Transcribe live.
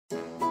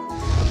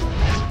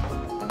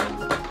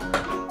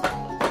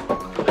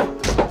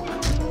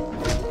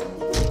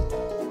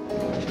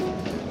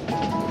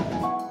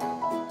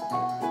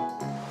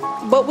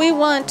what we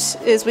want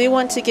is we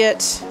want to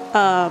get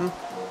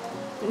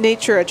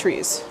nature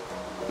trees.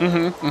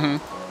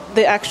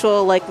 The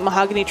actual like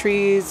mahogany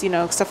trees, you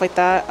know, stuff like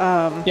that.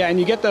 Yeah, and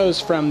you get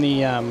those from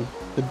the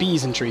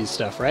bees and trees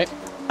stuff, right?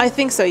 I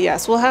think so.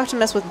 Yes, we'll have to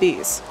mess with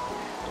bees.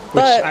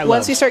 Which I But love.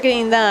 once we start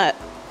getting that,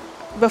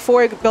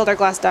 before we build our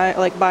glass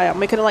biome,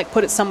 we can like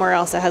put it somewhere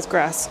else that has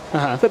grass.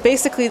 But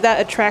basically, that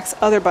attracts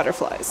other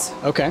butterflies.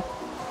 Okay.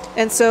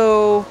 And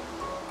so,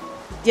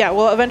 yeah,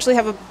 we'll eventually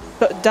have a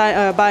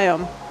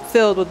biome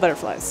filled with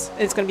butterflies.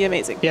 It's going to be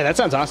amazing. Yeah, that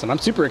sounds awesome. I'm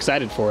super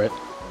excited for it.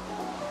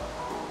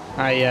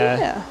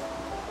 Yeah.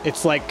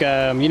 It's like,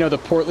 you know, the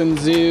Portland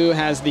Zoo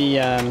has the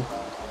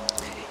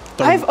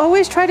I've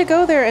always tried to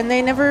go there, and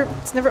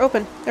it's never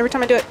open. Every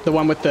time I do it. the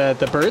one with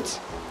the birds?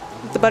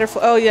 The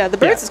butterfly. Oh yeah, the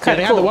birds is kind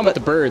they of have cool. the one with the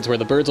birds where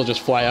the birds will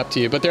just fly up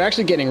to you, but they're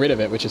actually getting rid of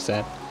it, which is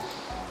sad.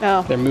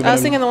 Oh, They're moving I was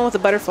them. thinking the one with the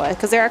butterfly,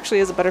 because there actually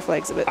is a butterfly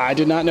exhibit. I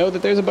did not know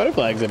that there's a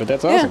butterfly exhibit.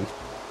 That's awesome.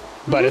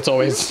 But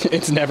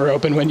it's never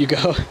open when you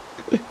go.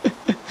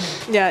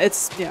 Yeah,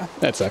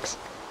 That sucks.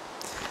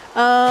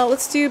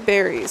 let's do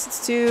berries.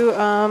 Let's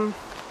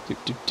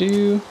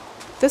do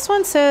this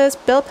one says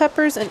bell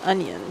peppers and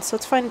onions. So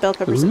let's find bell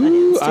peppers and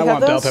onions. Do you I have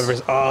want bell those?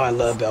 peppers. Oh, I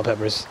love bell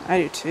peppers.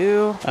 I do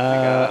too. Oh my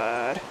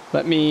god.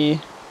 Let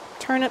me...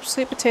 Turnips,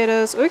 sweet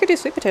potatoes. Oh, we could do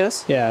sweet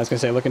potatoes. Yeah, I was going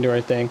to say, look into our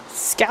thing.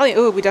 Scallion.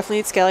 Oh, we definitely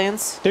need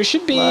scallions. There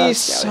should be Love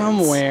scallions.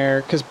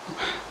 somewhere, because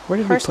where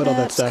did we put all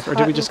that Parsnips, stuff? Or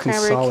did we just cotton,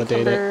 cranberry,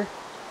 consolidate it? cucumber.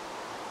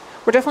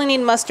 We definitely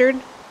need mustard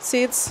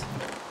seeds.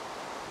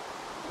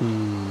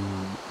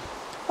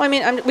 Well, I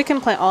mean, we can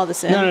plant all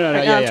this in. No.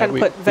 Right now I'm trying to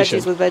put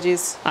veggies with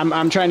veggies.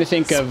 I'm trying to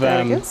think of...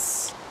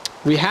 Asparagus.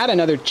 we had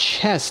another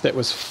chest that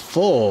was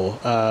full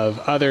of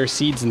other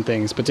seeds and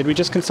things, but did we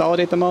just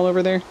consolidate them all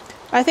over there?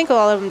 I think a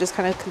lot of them just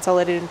kind of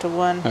consolidated into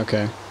one.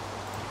 Okay.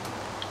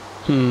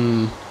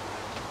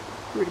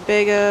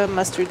 Rutabaga,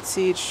 mustard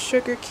seed,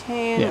 sugar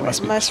cane, Yeah, it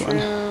must be this one.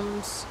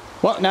 mushrooms.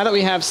 Well, now that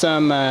we have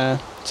some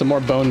more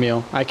bone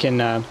meal, I can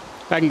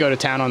go to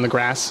town on the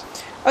grass.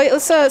 Oh, yeah,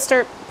 let's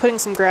start putting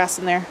some grass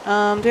in there.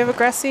 Do we have a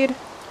grass seed?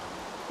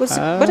 What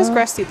does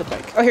grass seed look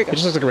like? Oh, here it It goes.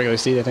 just looks like a regular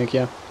seed, I think.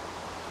 Yeah.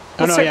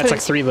 Oh Let's no, start yeah, it's putting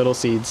like 3 little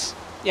seeds.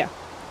 Yeah.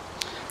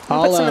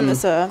 I'll put some in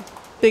this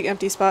big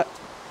empty spot.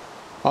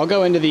 I'll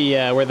go into the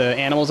where the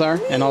animals are,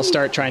 and I'll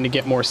start trying to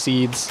get more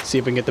seeds. See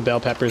if we can get the bell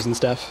peppers and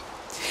stuff.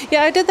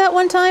 Yeah, I did that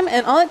one time,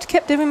 and all it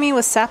kept giving me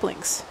was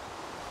saplings.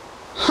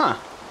 Huh.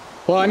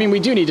 Well, I mean, we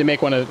do need to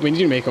make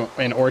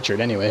an orchard,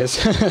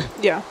 anyways.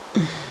 Yeah.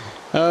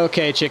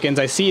 Okay, chickens.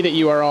 I see that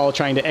you are all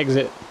trying to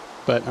exit,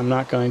 but I'm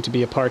not going to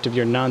be a part of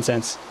your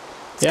nonsense.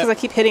 It's because I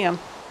keep hitting them.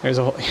 There's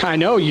a whole... I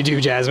know you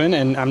do, Jasmine,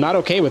 and I'm not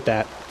okay with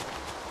that.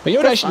 But you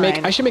know what I should make?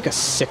 Fine. I should make a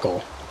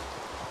sickle.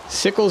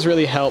 Sickles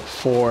really help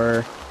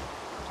for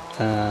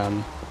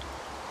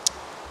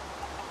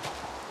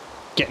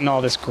getting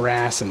all this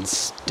grass and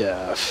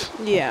stuff.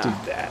 Yeah. Do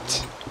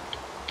that.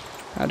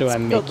 How do I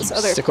make Build you this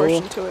other sickle?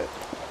 portion to it.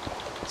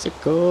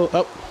 Sickle.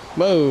 Oh,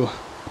 whoa.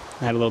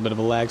 I had a little bit of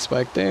a lag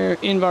spike there.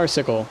 Invar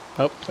sickle.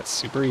 Oh, that's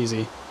super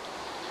easy.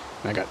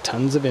 I got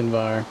tons of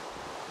Invar.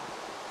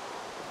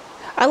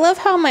 I love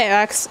how my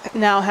axe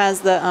now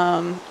has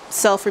the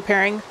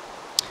self-repairing.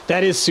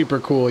 That is super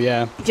cool,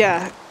 yeah.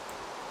 Yeah.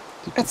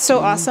 It's so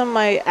awesome,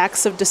 my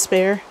axe of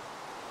despair.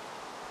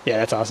 Yeah,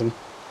 that's awesome.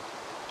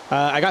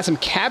 I got some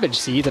cabbage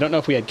seeds. I don't know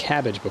if we had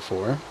cabbage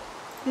before.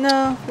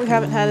 No, we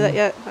haven't had that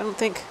yet, I don't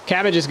think.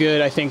 Cabbage is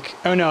good, I think.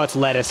 Oh no, it's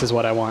lettuce is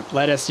what I want.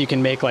 Lettuce, you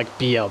can make like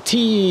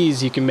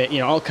BLTs. You can make,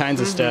 all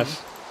kinds of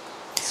stuff.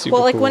 Super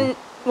Well, like cool.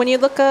 when you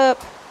look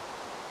up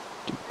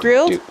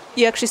grilled,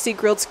 you actually see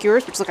grilled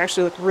skewers, which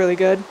actually look really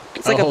good.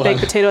 It's like a hold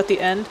baked on. potato at the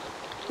end.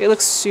 It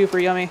looks super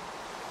yummy.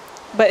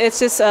 But it's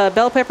just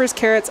bell peppers,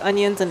 carrots,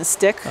 onions, and a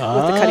stick with the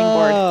cutting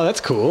board. Oh,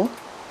 that's cool.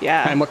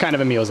 Yeah. And what kind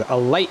of a meal is it? A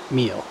light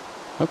meal.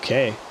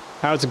 Okay.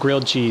 How's a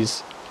grilled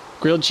cheese?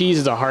 Grilled cheese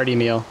is a hearty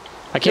meal.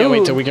 I can't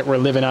wait till we're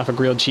living off of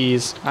grilled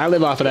cheese. I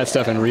live off of that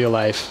stuff in real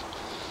life.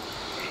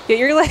 Yeah,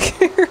 you're like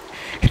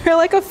you're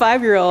like a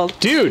 5-year-old.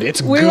 Dude,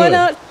 it's We good. went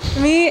out,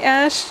 me,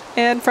 Ash,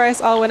 and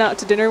Price all went out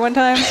to dinner one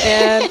time,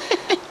 and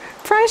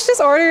Price just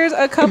ordered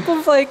a cup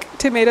of like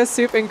tomato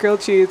soup and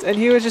grilled cheese, and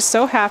he was just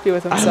so happy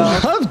with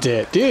himself. I loved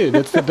it, dude.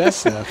 It's the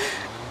best stuff.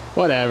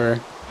 Whatever.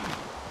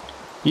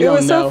 You It don't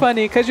was know. so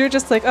funny because you're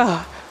just like,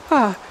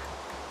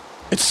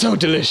 It's so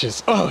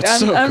delicious. Oh, it's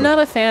so I'm good. not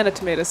a fan of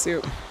tomato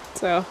soup,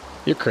 so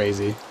You're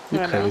crazy.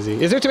 You're I don't know.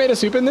 crazy. Is there tomato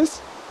soup in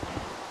this?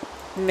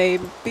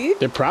 maybe.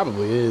 There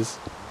probably is.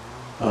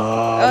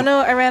 Oh no,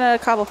 I ran out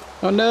of cobble.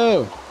 Oh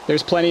no.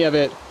 There's plenty of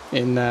it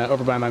in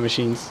over by my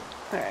machines.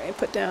 All right,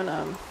 put down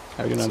How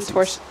are we doing on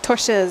some seeds?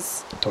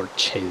 torches.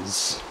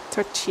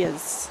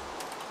 Torches.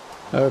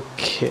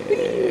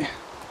 Okay.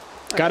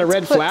 Got a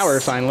red put flower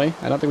finally.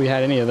 I don't think we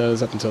had any of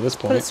those up until this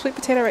Put a point. sweet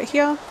potato right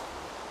here.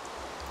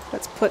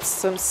 Let's put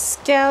some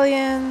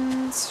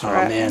scallions Oh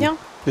right man. here.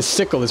 The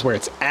sickle is where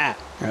it's at.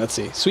 All right, let's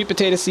see. Sweet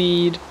potato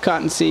seed,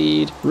 cotton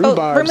seed, Oh,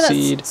 rhubarb bring me that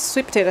seed.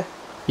 sweet potato.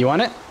 You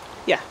want it?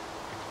 Yeah.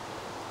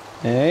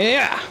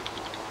 Yeah.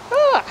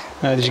 Ah.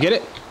 Did you get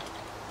it?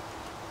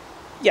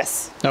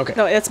 Yes. Okay.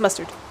 No, it's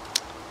mustard.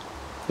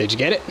 Did you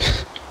get it?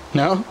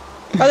 No?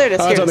 Oh, there it is.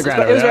 Oh, Here it's on the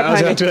ground. It was right I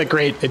was behind about me. to be like,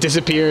 great. It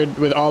disappeared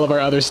with all of our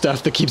other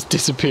stuff that keeps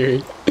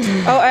disappearing.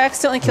 Oh, I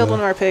accidentally killed one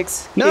of our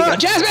pigs. No,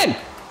 Jasmine!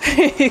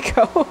 Here you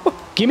go.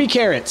 Give me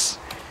carrots.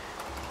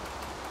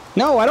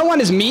 No, I don't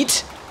want his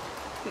meat.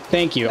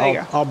 Thank you. There you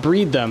go. I'll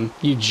breed them,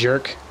 you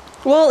jerk.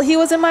 Well, he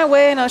was in my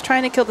way, and I was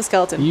trying to kill the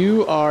skeleton.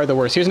 You are the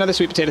worst. Here's another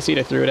sweet potato seed.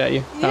 I threw it at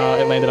you.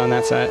 It landed on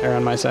that side, or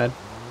on my side.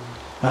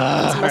 All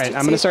right,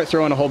 I'm going to start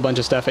throwing a whole bunch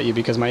of stuff at you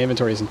because my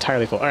inventory is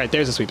entirely full. All right,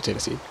 there's a sweet potato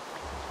seed.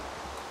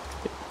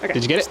 Okay.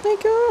 Did you get it?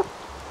 Thank you.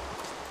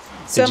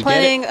 So I'm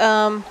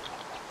planting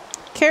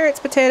carrots,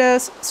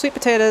 potatoes, sweet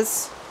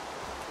potatoes.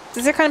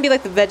 Does there kind of be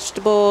like the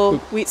vegetable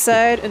wheat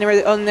side, and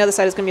then on the other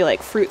side is going to be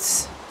like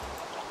fruits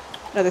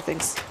and other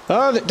things?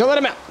 Oh, don't let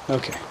him out.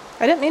 Okay.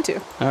 I didn't mean to.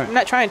 All right. I'm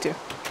not trying to.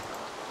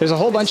 There's a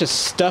whole bunch of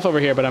stuff over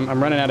here, but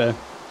I'm running out of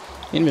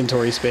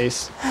inventory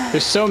space.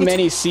 There's so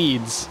many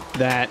seeds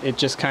that it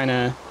just kind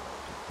of...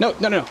 No.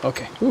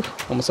 Okay. Ooh,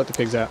 almost let the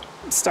pigs out.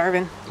 I'm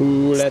starving.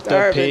 Ooh, let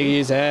the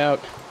piggies out.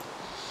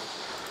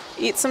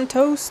 Eat some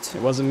toast.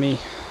 It wasn't me.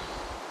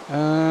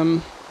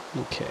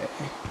 Okay.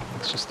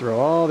 Let's just throw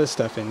all this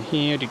stuff in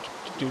here.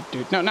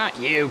 No, not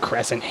you,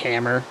 Crescent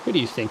Hammer. Who do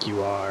you think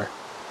you are?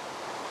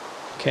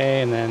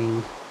 Okay, and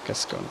then I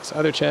guess go in this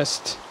other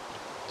chest.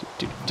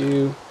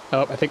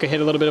 Oh, I think I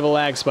hit a little bit of a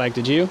lag spike.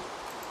 Did you?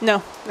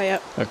 No, not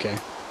yet. Okay.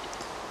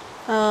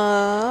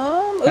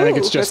 I I think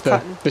it's just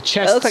the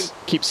chests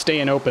keep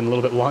staying open a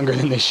little bit longer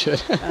than they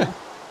should. Yeah,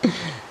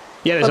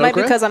 there's it might be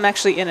okra. because I'm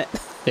actually in it.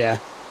 Yeah.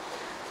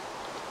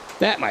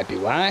 That might be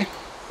why.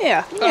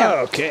 Yeah.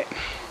 Okay.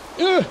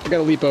 I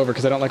gotta leap over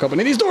because I don't like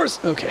opening these doors.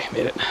 Okay,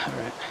 made it. All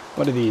right.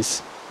 What are these?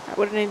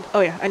 What do I need?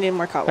 Oh yeah, I need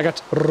more cobble. I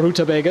got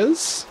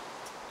rutabagas.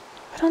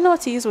 I don't know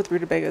what to use with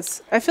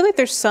rutabagas. I feel like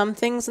there's some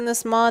things in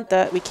this mod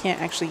that we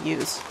can't actually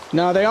use.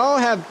 No, they all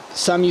have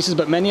some uses,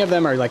 but many of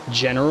them are like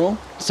general.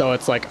 So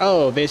it's like,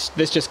 oh, this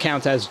just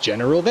counts as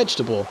general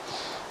vegetable.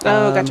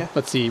 Oh, gotcha.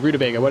 Let's see,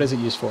 rutabaga. What is it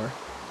used for?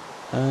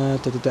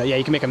 Yeah,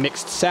 you can make a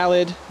mixed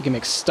salad. You can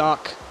make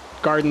stock,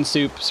 garden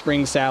soup,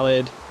 spring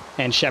salad,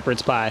 and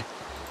shepherd's pie.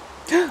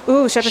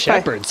 Ooh, shepherd's pie.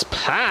 Shepherd's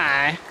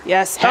pie?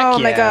 Yes. Heck oh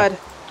my yeah. god.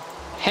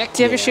 Heck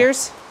Do you have your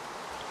shears?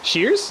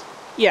 Shears?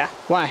 Yeah.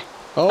 Why?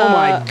 Oh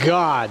my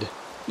god.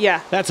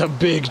 Yeah. That's a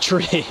big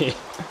tree.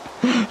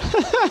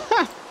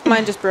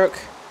 Mine just broke.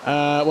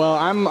 Well,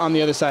 I'm on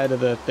the other side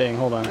of the thing.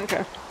 Hold on.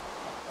 Okay.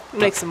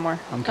 Make some more.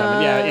 I'm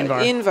coming. Yeah,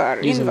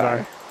 Invar. Use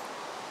Invar.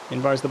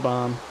 Invar's the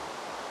bomb.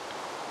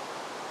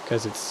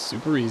 Because it's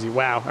super easy.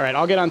 Wow. All right,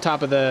 I'll get on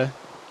top of the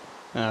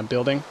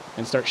building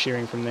and start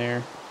shearing from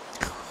there.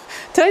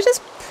 Did I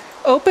just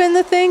open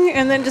the thing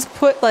and then just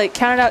put, like,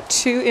 counted out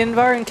 2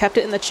 Invar and kept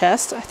it in the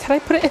chest? Did I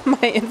put it in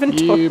my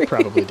inventory? You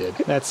probably did.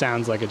 That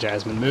sounds like a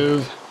Jasmine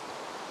move.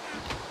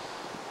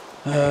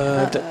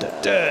 And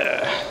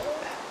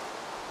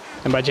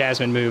by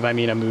Jasmine move, I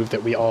mean a move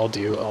that we all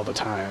do all the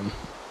time.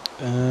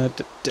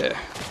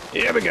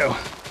 Here we go.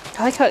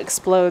 I like how it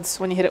explodes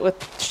when you hit it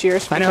with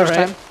shears for I the know, first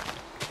right? time.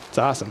 It's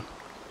awesome.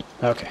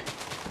 Okay.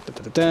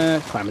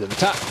 Climbing to the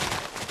top.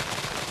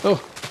 Oh,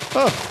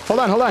 hold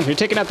on. You're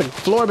taking out the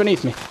floor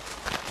beneath me.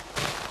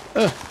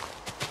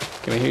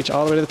 Can we reach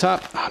all the way to the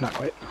top? Oh, not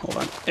quite. Hold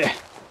on. Yeah.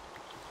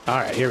 All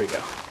right, here we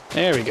go.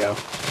 There we go.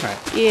 All right.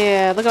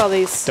 Yeah, look at all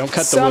these. Don't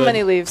cut the so wood.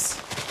 many leaves.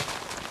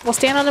 Well,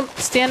 stand on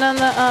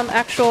the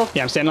actual.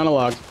 Yeah, I'm standing on a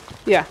log.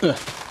 Yeah.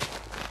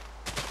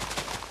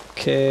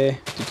 Okay.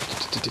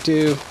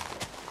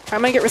 I'm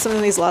gonna get rid of some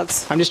of these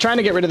logs. I'm just trying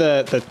to get rid of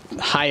the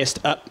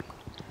highest up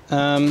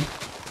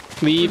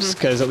leaves,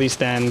 because at least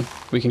then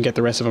we can get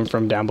the rest of them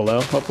from down below,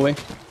 hopefully.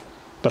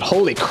 But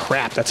holy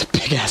crap, that's a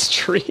big-ass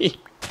tree.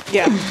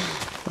 Yeah.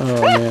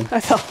 Oh, man. I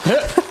fell.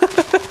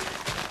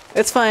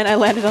 It's fine. I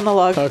landed on the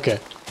log. Okay.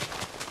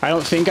 I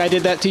don't think I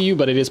did that to you,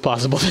 but it is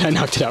possible that I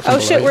knocked it out from Oh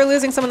below shit, you. we're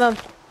losing some of them.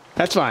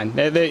 That's fine.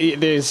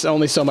 There's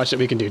only so much that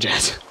we can do,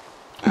 Jazz.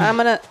 I'm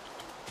gonna...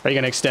 Are you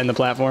going to extend the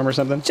platform or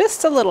something?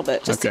 Just a little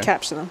bit, just to Okay.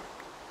 capture them.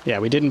 Yeah,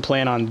 we didn't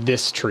plan on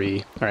this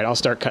tree. All right, I'll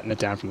start cutting it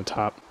down from the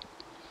top.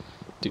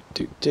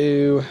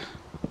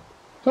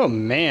 Oh,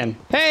 man.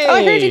 Hey! Oh,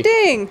 I heard you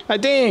ding! I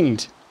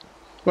dinged.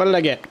 What did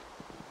I get?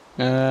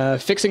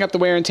 Fixing up the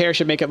wear and tear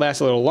should make it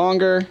last a little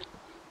longer.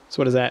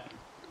 So what is that?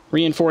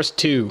 Reinforced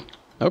 2.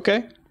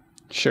 Okay.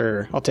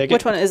 Sure, I'll take it.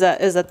 Which one is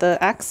that? Is that the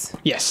axe?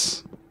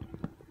 Yes.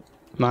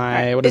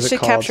 Right. What is it should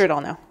called? capture it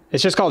all now.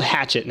 It's just called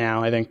Hatchet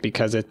now, I think,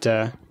 because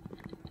I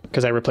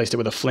replaced it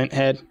with a flint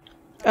head.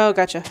 Oh,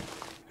 gotcha.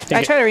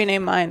 I tried to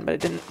rename mine, but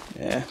it didn't.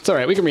 Yeah, it's all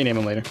right. We can rename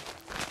them later.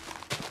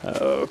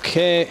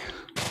 Okay.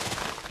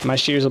 My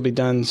shears will be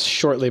done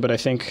shortly, but I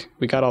think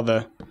we got all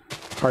the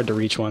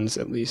hard-to-reach ones,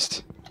 at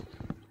least.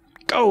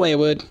 Go away,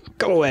 wood.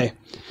 Go away.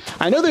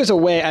 I know there's a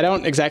way. I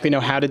don't exactly know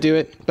how to do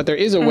it, but there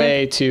is a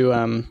way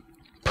to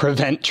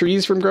prevent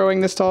trees from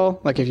growing this tall.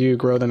 Like if you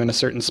grow them in a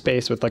certain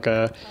space with like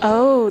a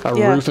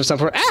roof of some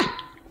sort.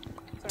 Ah!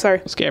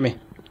 Sorry. Scare me.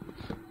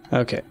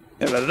 Okay.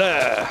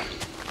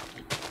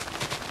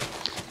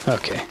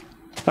 Okay.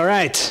 All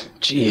right.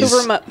 Jeez.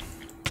 Hoover them up.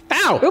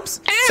 Ow! Oops.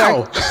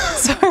 Ow!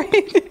 Sorry.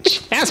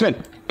 Jasmine!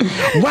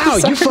 Wow,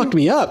 you fucked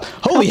me up.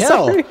 Holy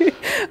hell.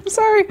 I'm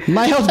sorry.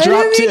 My health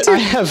dropped to... I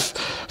have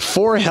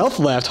 4 health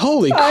left.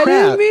 Holy crap. I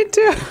didn't mean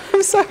to.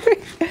 I'm sorry.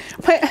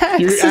 My axe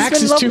Your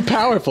axe is too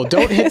powerful.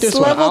 Don't hit this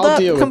one. I'll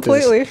deal with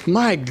this.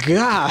 My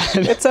God.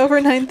 It's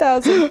over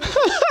 9,000. You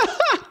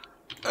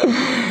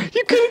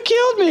could have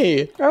killed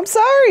me. I'm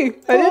sorry.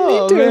 I didn't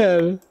mean to.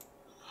 Man.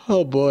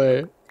 Oh,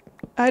 boy.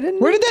 Where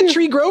did that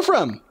tree grow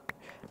from?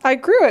 I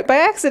grew it by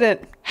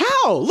accident.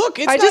 How? Look,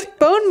 it's just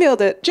bone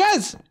mealed it.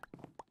 Jazz,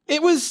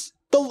 it was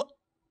the...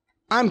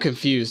 I'm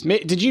confused.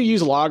 Did you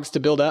use logs to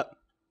build up?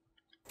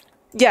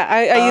 Yeah,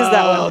 I used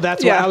that one. Oh,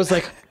 that's why I was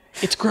like,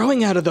 it's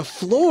growing out of the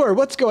floor.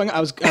 What's going on? I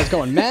was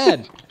going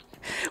mad.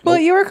 Well,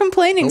 you were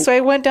complaining, so I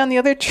went down the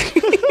other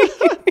tree.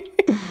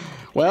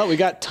 Well, we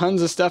got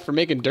tons of stuff for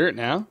making dirt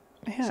now.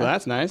 Yeah. So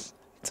that's nice.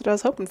 That's what I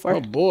was hoping for.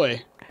 Oh,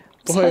 boy.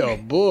 Oh,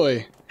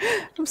 boy.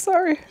 I'm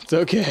sorry. It's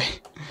okay.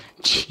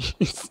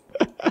 Jeez.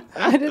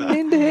 I didn't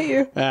mean to hit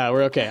you.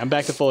 We're okay. I'm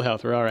back to full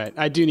health. We're all right.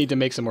 I do need to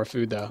make some more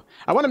food, though.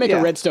 I want to make a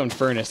redstone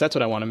furnace. That's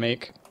what I want to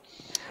make.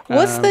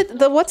 What's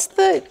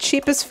the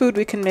cheapest food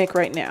we can make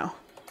right now?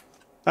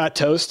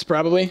 Toast,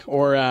 probably,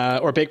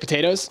 or baked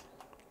potatoes.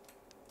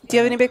 Do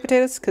you have any baked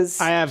potatoes?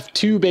 Because I have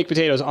 2 baked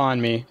potatoes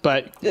on me,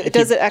 but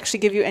does it actually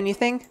give you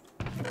anything?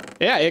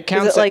 Yeah, it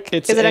counts.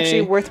 Is it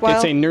actually worthwhile?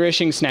 It's a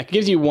nourishing snack. It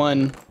gives you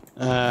one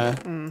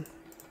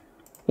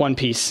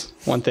piece,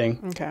 one thing.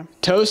 Okay.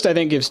 Toast, I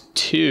think, gives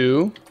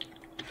 2.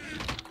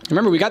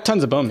 Remember, we got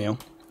tons of bone meal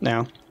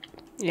now.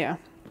 Yeah,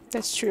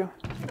 that's true.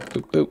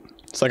 Boop, boop.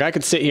 It's like I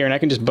could sit here and I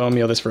can just bone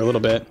meal this for a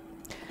little bit.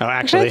 Oh, actually,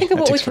 I'm trying to think of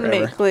what we can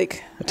forever. make.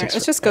 Like, all right,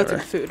 let's just go through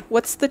food.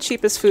 What's the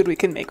cheapest food we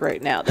can make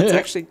right now that's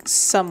actually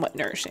somewhat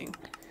nourishing?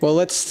 Well,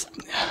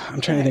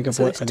 I'm trying to think of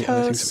what other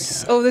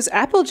things we have. Oh, there's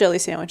apple jelly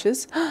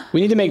sandwiches.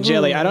 We need to make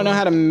jelly. I don't know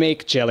how to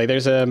make jelly.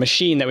 There's a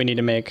machine that we need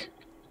to make.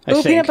 I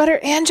think. Peanut butter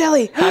and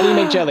jelly. How do you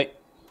make jelly?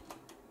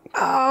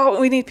 Oh,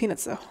 we need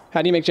peanuts though.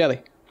 How do you make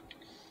jelly?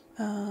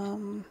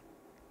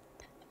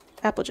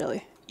 Apple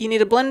jelly. You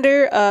need a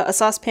blender, a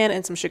saucepan,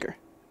 and some sugar.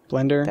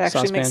 Blender, that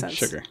actually makes saucepan,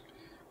 sense. sugar.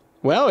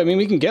 Well, I mean,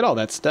 we can get all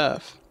that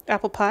stuff.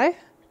 Apple pie.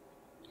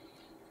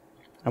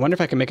 I wonder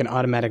if I can make an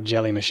automatic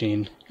jelly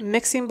machine.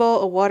 Mixing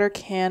bowl, a water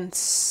can,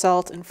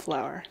 salt, and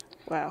flour.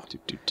 Wow.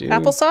 Do.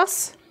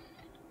 Applesauce?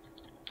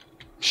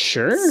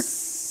 Sure.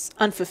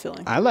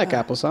 Unfulfilling. I like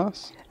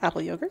applesauce.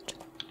 Apple yogurt?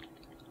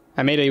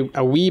 I made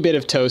a wee bit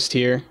of toast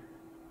here.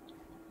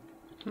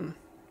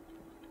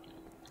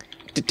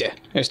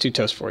 There's 2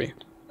 toasts for you.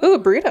 Ooh, a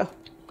burrito.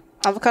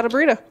 Avocado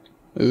burrito.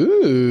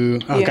 Ooh.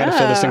 Oh, I gotta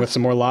fill this thing with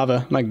some more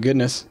lava. My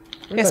goodness.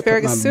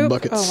 Asparagus soup.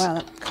 Buckets? Oh, wow,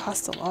 that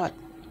costs a lot.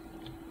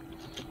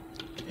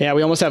 Yeah,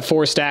 we almost have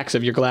 4 stacks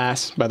of your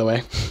glass, by the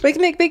way. We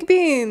can make baked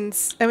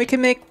beans, and we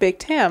can make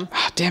baked ham.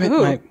 Ah, damn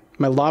it,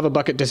 my lava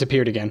bucket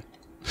disappeared again.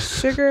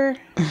 Sugar.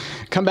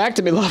 Come back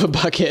to me, lava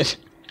bucket.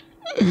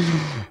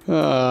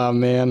 Oh,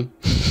 man.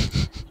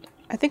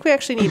 I think we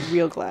actually need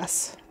real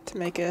glass to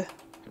make a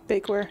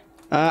bakeware.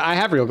 I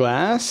have real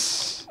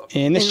glass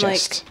in this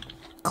chest.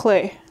 Like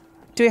clay.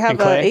 Do we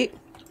have 8?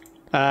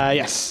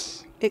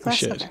 Yes. 8 glass?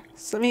 Should. Okay.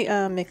 So let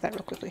me make that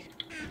real quickly.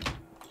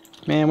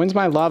 Man, when's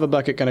my lava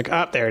bucket gonna...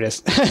 Oh, there it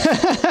is.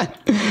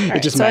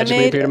 It just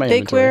magically appeared in my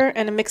inventory. Bakeware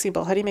and a mixing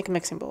bowl. How do you make a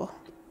mixing bowl?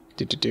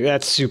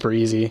 That's super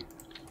easy.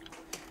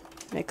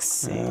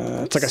 Mixing.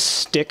 It's like a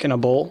stick in a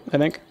bowl, I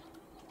think.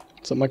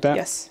 Something like that.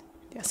 Yes.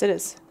 Yes, it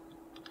is.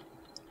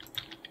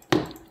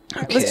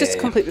 Okay. Let's just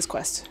complete this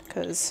quest,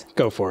 because...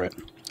 Go for it.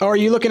 Oh, are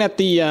you looking at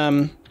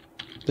the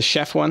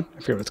chef one? I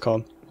forget what it's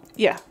called.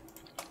 Yeah.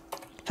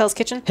 Hell's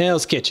Kitchen?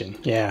 Hell's Kitchen,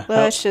 yeah.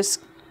 Let's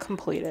just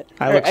complete it.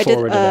 I look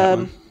forward to that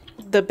one.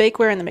 The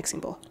bakeware and the mixing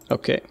bowl.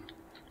 Okay.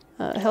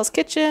 Hell's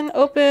Kitchen,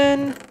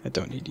 open. I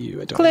don't need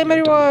you. Claim my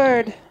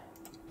reward.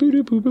 I'm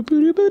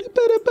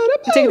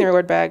taking the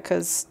reward bag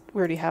because we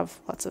already have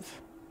lots of...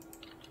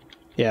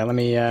 Yeah, let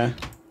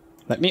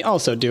me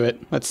also do it.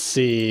 Let's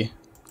see.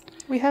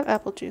 We have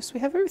apple juice. We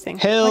have everything.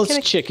 Hell's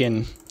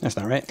Chicken. That's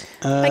not right.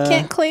 I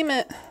can't claim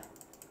it.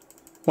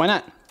 Why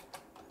not?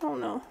 Oh,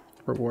 no.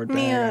 Reward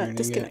bag.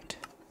 Disconnect.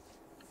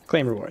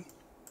 Claim reward.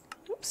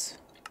 Oops.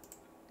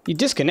 You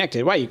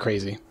disconnected. Why are you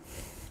crazy?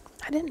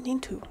 I didn't mean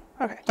to.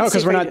 Okay. Oh,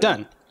 because we're not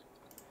done.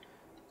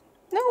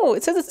 No,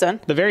 it says it's done.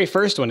 The very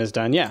first one is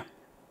done, yeah.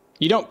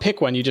 You don't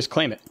pick one, you just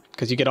claim it,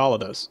 because you get all of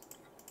those.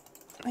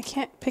 I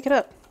can't pick it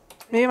up.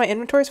 Maybe my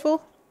inventory's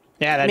full?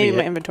 Yeah, that'd be it.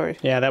 Maybe my inventory.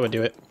 Yeah, that would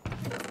do it.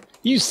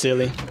 You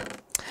silly.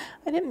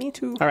 I didn't mean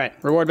to. All right,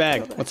 reward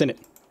bag. What's in it?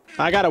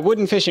 I got a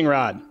wooden fishing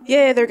rod.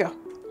 Yeah, there we go.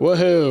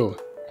 Woohoo.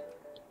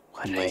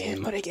 What did I get?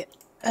 What did I get?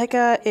 I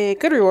got a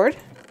good reward.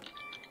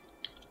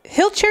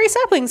 Hill cherry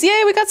saplings.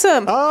 Yay, we got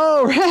some.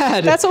 Oh,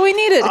 rad. That's what we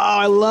needed. Oh,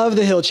 I love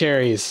the hill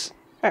cherries.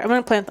 All right, I'm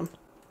going to plant them.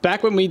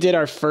 Back when we did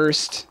our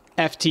first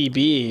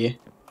FTB,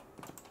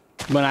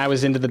 when I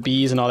was into the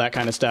bees and all that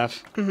kind of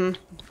stuff,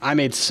 I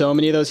made so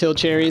many of those hill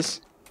cherries.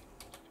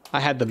 I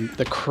had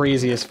the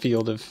craziest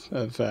field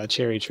of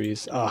cherry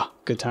trees. Oh,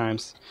 good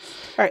times.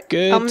 All right,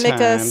 good I'm going to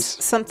make us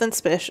times. something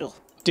special.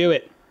 Do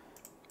it.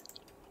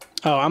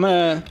 Oh, I'm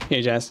going to...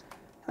 Here, Jazz.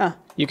 Huh.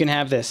 You can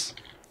have this.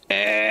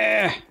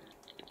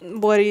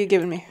 What are you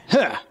giving me?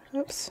 Huh.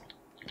 Oops.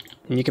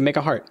 And you can make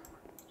a heart.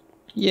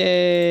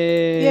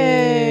 Yay!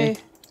 Yay!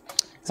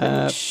 So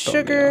Bone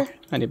sugar. meal.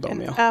 I need bone an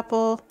meal.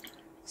 apple,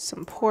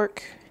 some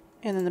pork,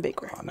 and then the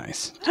baker. Oh,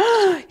 nice.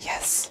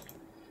 Yes.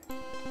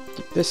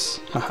 Keep this.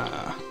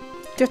 Haha. Do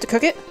you have to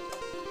cook it?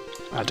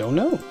 I don't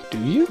know. Do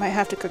you? Might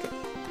have to cook it.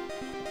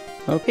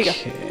 Okay.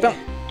 Here you go. Boom.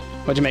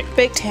 What'd you make?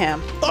 Baked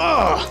ham.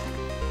 Oh!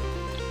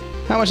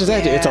 How much does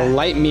that do? It's a Yeah.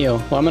 light meal.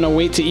 Well, I'm gonna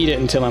wait to eat it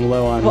until I'm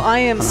low on. Well, I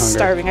am on hunger.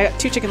 starving. I got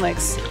 2 chicken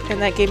legs,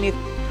 and that gave me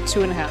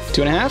 2.5.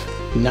 2.5?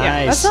 Nice.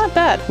 Yeah, that's not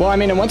bad. Well, I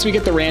mean, and once we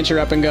get the rancher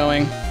up and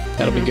going,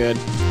 that'll be good.